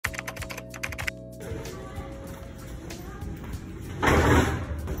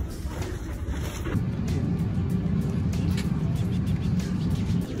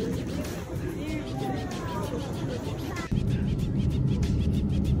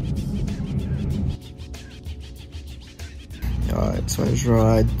Alright, so I just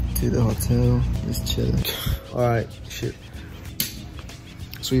ride to the hotel, just chilling. Alright, shit.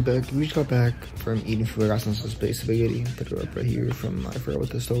 So we just got back from eating food. I got some space spaghetti. Put it up right here from, I forgot what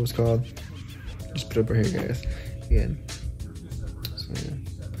the store was called. Just put it up right here, guys. Again. So yeah,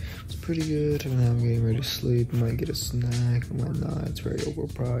 it's pretty good. And now I'm getting ready to sleep. I might get a snack, I might not. It's very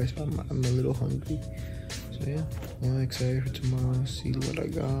overpriced. I'm a little hungry. So yeah, I'm excited for tomorrow. See what I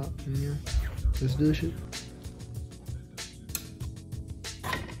got. And yeah, let's do this shit.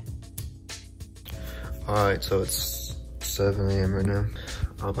 Alright, so it's 7 AM right now.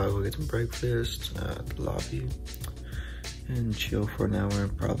 I'll probably go get some breakfast at the lobby and chill for an hour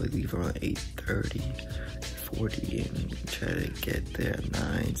and probably leave around 8:30, 40 and try to get there at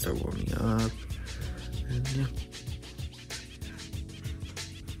 9, start warming up, and yeah.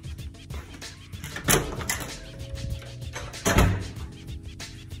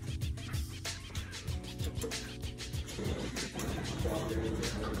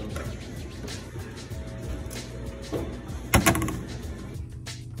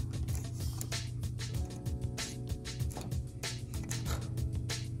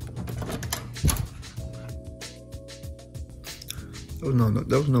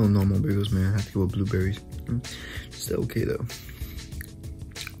 That was no normal bagels, man. I have to go with blueberries. Still okay though.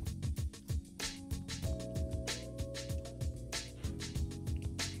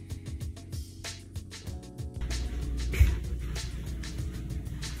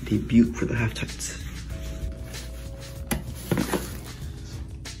 Debut for the half tights.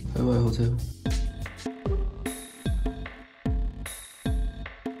 Bye bye, hotel.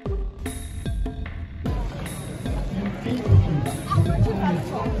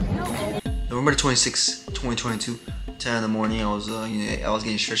 November 26, 2022, 10 in the morning. I was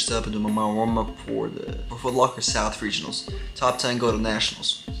getting stretched up and doing my warm up for Footlocker South Regionals. Top 10 go to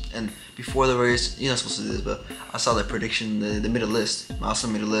Nationals. And before the race, you're not supposed to do this, but I saw the prediction, they made a list. I also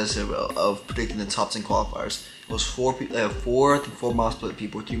made a list of predicting the top 10 qualifiers. It was four mile split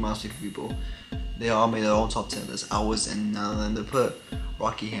people, 3 mile split people. They all made their own top 10 list. I was in none of them. They put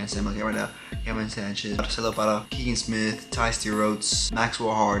Rocky Hansen, okay, right now, Sanchez, Marcelo Para, Keegan Smith, Ty Steerotes,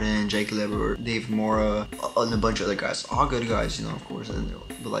 Maxwell Harden, Jake Lever, Dave Mora, and a bunch of other guys. All good guys, you know, of course.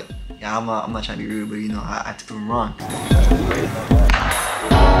 But like, yeah, I'm not trying to be rude, but you know, I have to prove them wrong.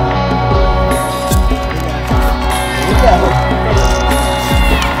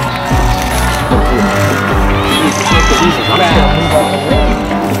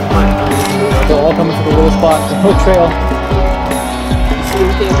 They're all coming to the little spot, the hill trail.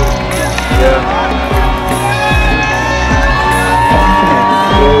 Yeah.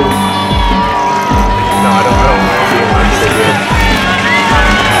 No, I don't want to be on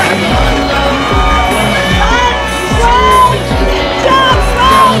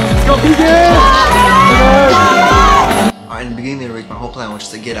Go PJ! Alright, in the beginning of the race, my whole plan was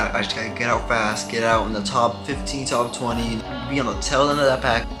just to get out. I just gotta get out fast, get out in the top 15, top 20, be on the tail end of that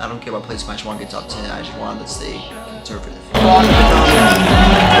pack. I don't care about place match, I want to get top 10. I just wanted to stay conservative.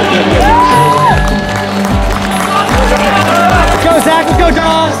 Let's go, Zach, let's go,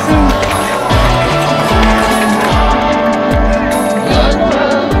 Josh!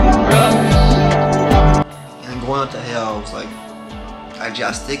 And going up the hill, I was like, I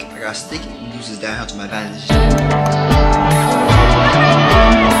gotta stick and use this downhill to my advantage.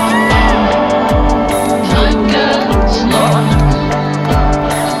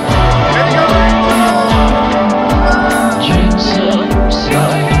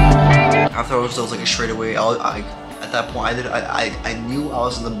 After there was like a straightaway, at that point I knew I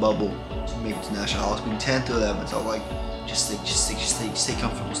was in the bubble to make it to national. I was between 10 to 11, so I was like, just stay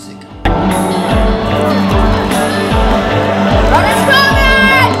comfortable, stick.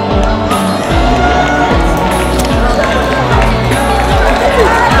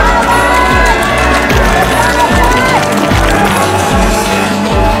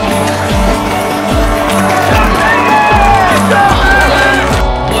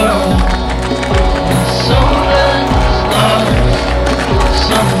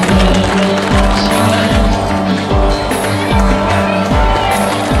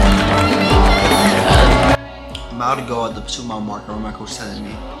 To go at the 2 mile marker where my coach was telling me,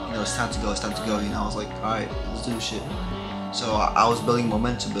 you know, it's time to go, you know. I was like, alright, let's do this shit. So I was building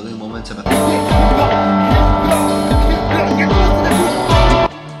momentum. When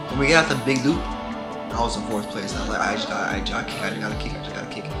we got the big loop, I was in 4th place. And I was like, I just gotta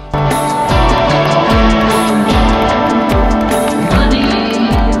kick.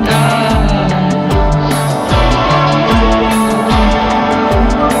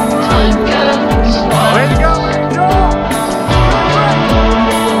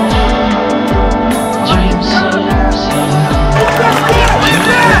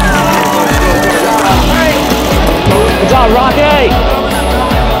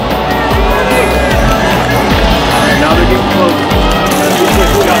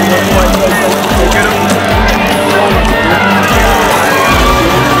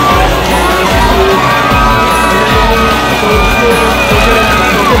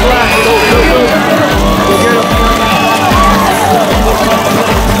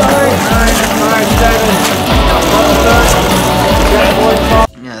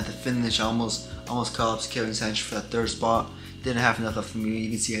 finish. I almost caught up to Kevin Sanchez for that third spot. Didn't have enough left for me. You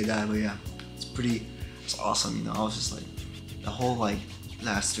can see I died, but yeah, it's awesome. You know, I was just like the whole like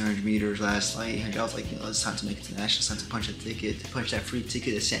last 300 meters, last like 800. I was like, you know, it's time to make it to national. It's time to punch that free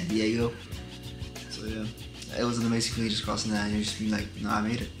ticket to San Diego. So yeah, it was an amazing feeling just crossing that and just being like, no, I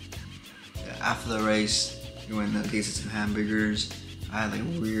made it. Yeah, after the race, we went and tasted some hamburgers. I had like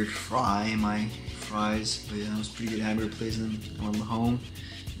a weird fry in my fries, but yeah, it was a pretty good hamburger place. And then I went home.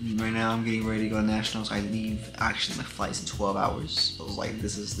 And right now I'm getting ready to go to nationals. I leave, actually my flight's in 12 hours. So I was like,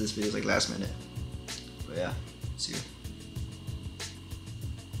 this video's like last minute. But yeah, see you.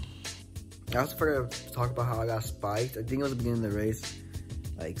 I also forgot to talk about how I got spiked. I think it was the beginning of the race.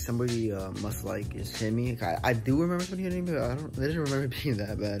 Like somebody must like just hit me. I do remember somebody hitting me, but I didn't remember it being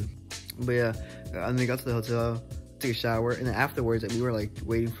that bad. But yeah, and then we got to the hotel, took a shower, and then afterwards we were like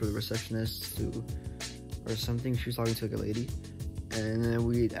waiting for the receptionist or something. She was talking to like a lady, and then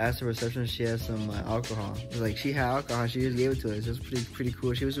we asked the receptionist if she had some alcohol. It was like she had alcohol, she just gave it to us. It was pretty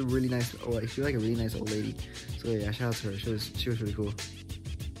cool. She was a really nice, she was like a really nice old lady. So yeah, shout out to her. She was really cool.